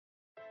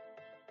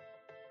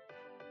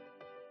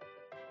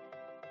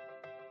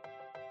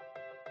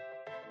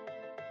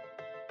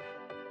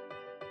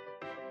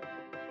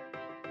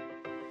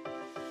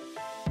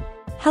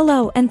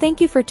Hello and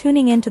thank you for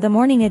tuning in to the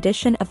morning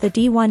edition of the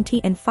D1T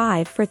and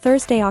 5 for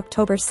Thursday,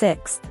 October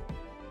 6th.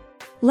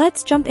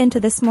 Let's jump into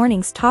this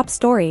morning's top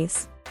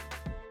stories.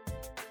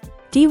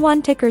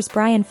 D1 Ticker's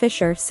Brian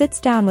Fisher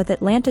sits down with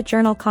Atlanta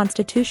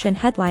Journal-Constitution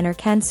headliner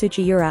Ken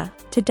Sugiura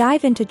to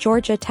dive into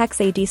Georgia Tech's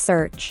AD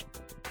search.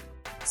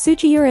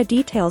 Sugiura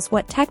details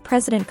what Tech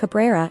President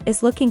Cabrera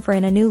is looking for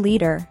in a new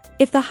leader,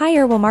 if the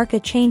hire will mark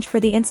a change for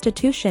the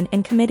institution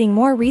in committing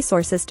more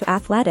resources to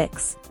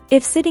athletics,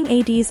 if sitting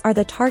ADs are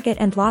the target,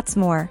 and lots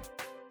more.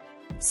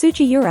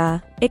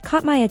 Sugiura, it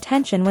caught my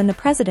attention when the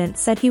president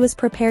said he was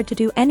prepared to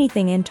do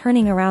anything in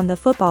turning around the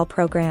football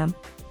program.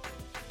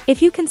 If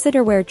you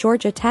consider where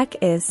Georgia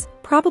Tech is,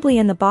 probably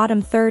in the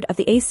bottom third of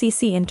the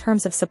ACC in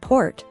terms of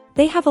support,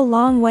 they have a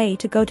long way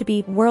to go to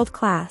be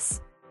world-class.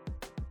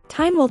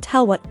 Time will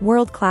tell what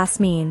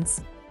world-class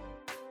means.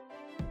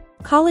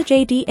 College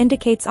AD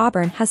indicates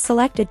Auburn has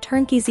selected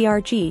Turnkey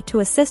ZRG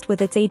to assist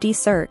with its AD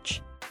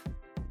search.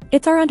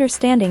 It's our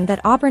understanding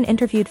that Auburn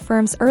interviewed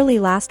firms early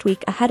last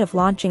week ahead of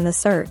launching the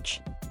search.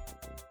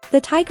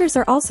 The Tigers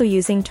are also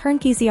using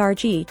Turnkey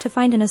ZRG to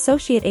find an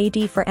associate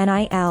AD for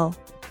NIL.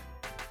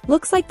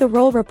 Looks like the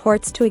role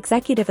reports to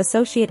Executive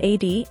Associate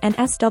AD and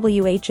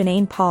SWA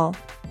Janane Paul.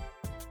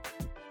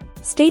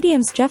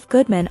 Stadium's Jeff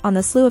Goodman on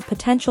the slew of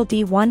potential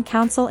D1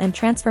 Council and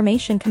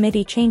Transformation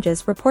Committee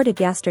changes reported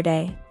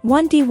yesterday.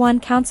 One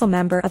D1 Council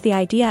member of the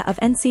idea of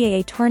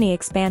NCAA tourney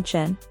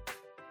expansion.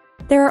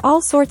 There are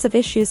all sorts of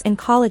issues in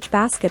college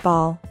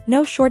basketball,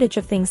 no shortage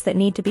of things that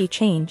need to be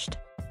changed.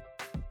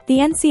 The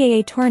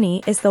NCAA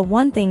tourney is the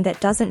one thing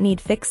that doesn't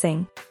need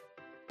fixing.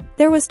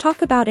 There was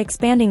talk about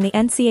expanding the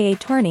NCAA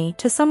tourney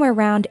to somewhere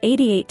around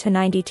 88 to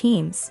 90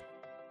 teams.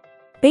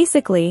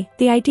 Basically,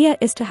 the idea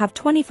is to have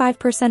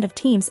 25% of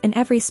teams in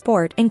every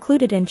sport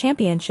included in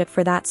championship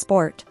for that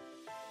sport.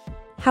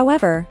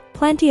 However,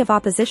 plenty of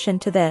opposition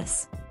to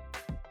this.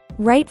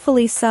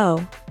 Rightfully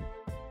so.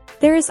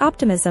 There is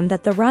optimism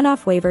that the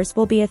runoff waivers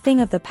will be a thing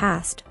of the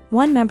past,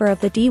 one member of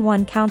the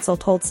D1 Council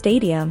told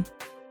Stadium.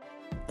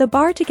 The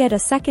bar to get a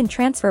second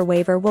transfer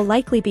waiver will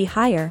likely be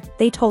higher,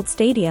 they told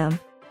Stadium.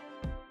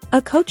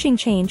 A coaching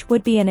change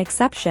would be an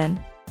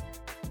exception.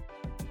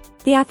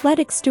 The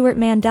Athletic's Stuart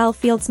Mandel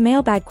fields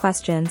mailbag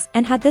questions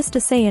and had this to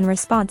say in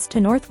response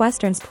to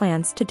Northwestern's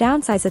plans to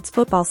downsize its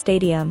football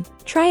stadium.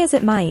 Try as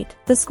it might,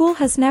 the school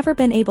has never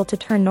been able to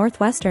turn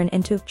Northwestern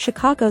into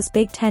Chicago's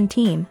Big Ten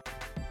team.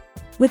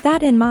 With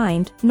that in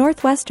mind,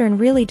 Northwestern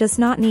really does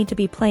not need to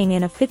be playing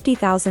in a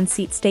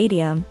 50,000-seat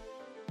stadium.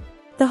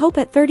 The hope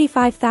at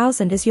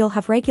 35,000 is you'll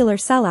have regular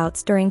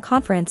sellouts during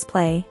conference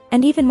play,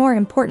 and even more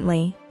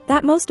importantly,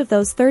 that most of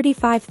those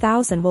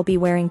 35,000 will be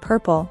wearing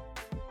purple.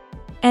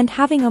 And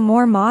having a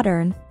more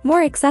modern,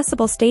 more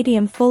accessible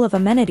stadium full of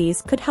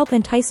amenities could help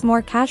entice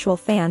more casual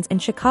fans in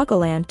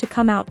Chicagoland to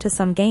come out to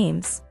some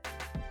games.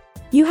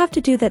 You have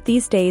to do that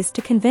these days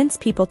to convince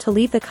people to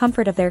leave the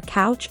comfort of their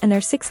couch and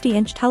their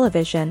 60-inch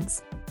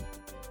televisions.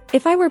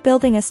 If I were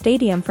building a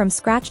stadium from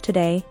scratch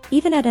today,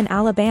 even at an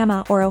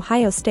Alabama or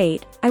Ohio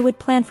State, I would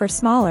plan for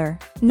smaller,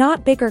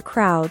 not bigger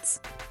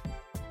crowds.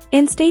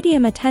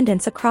 In-stadium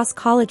attendance across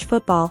college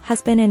football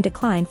has been in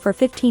decline for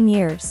 15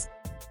 years.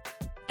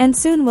 And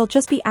soon we'll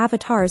just be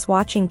avatars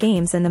watching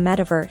games in the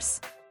metaverse.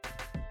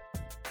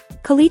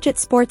 Collegiate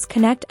Sports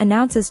Connect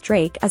announces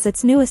Drake as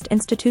its newest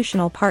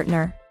institutional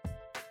partner.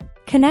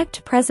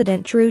 Connect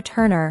President Drew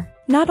Turner.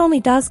 Not only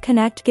does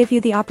Connect give you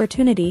the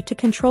opportunity to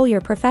control your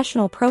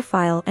professional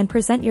profile and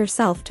present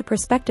yourself to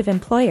prospective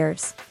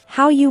employers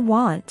how you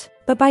want,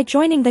 but by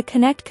joining the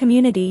Connect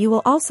community you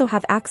will also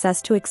have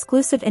access to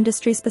exclusive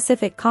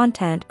industry-specific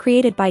content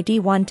created by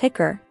D1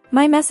 Ticker.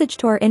 My message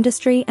to our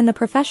industry and the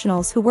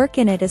professionals who work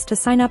in it is to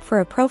sign up for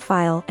a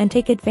profile and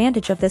take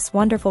advantage of this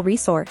wonderful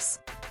resource.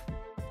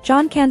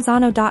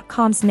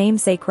 JohnCanzano.com's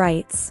namesake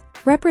writes,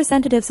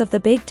 representatives of the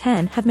Big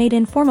Ten have made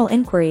informal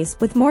inquiries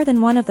with more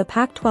than one of the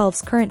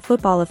Pac-12's current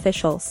football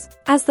officials,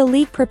 as the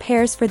league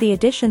prepares for the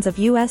additions of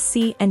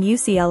USC and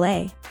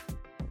UCLA.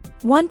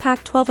 One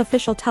Pac-12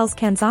 official tells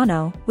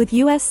Canzano, with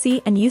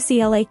USC and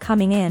UCLA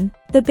coming in,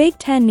 the Big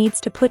Ten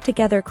needs to put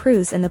together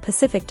crews in the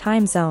Pacific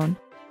time zone.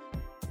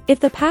 If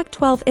the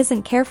Pac-12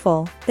 isn't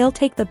careful, they'll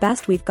take the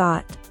best we've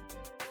got.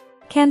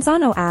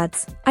 Canzano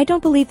adds, I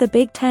don't believe the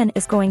Big Ten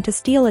is going to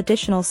steal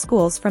additional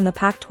schools from the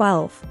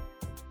Pac-12.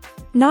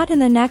 Not in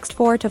the next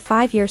 4 to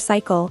 5 year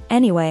cycle,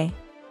 anyway.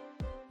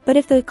 But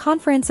if the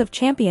Conference of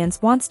Champions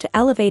wants to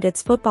elevate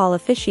its football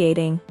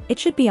officiating, it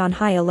should be on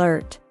high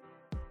alert.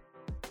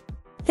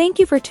 Thank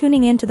you for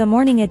tuning in to the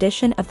morning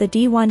edition of the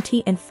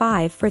D1T and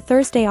 5 for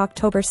Thursday,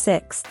 October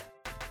 6th.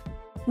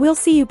 We'll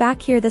see you back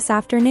here this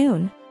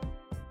afternoon.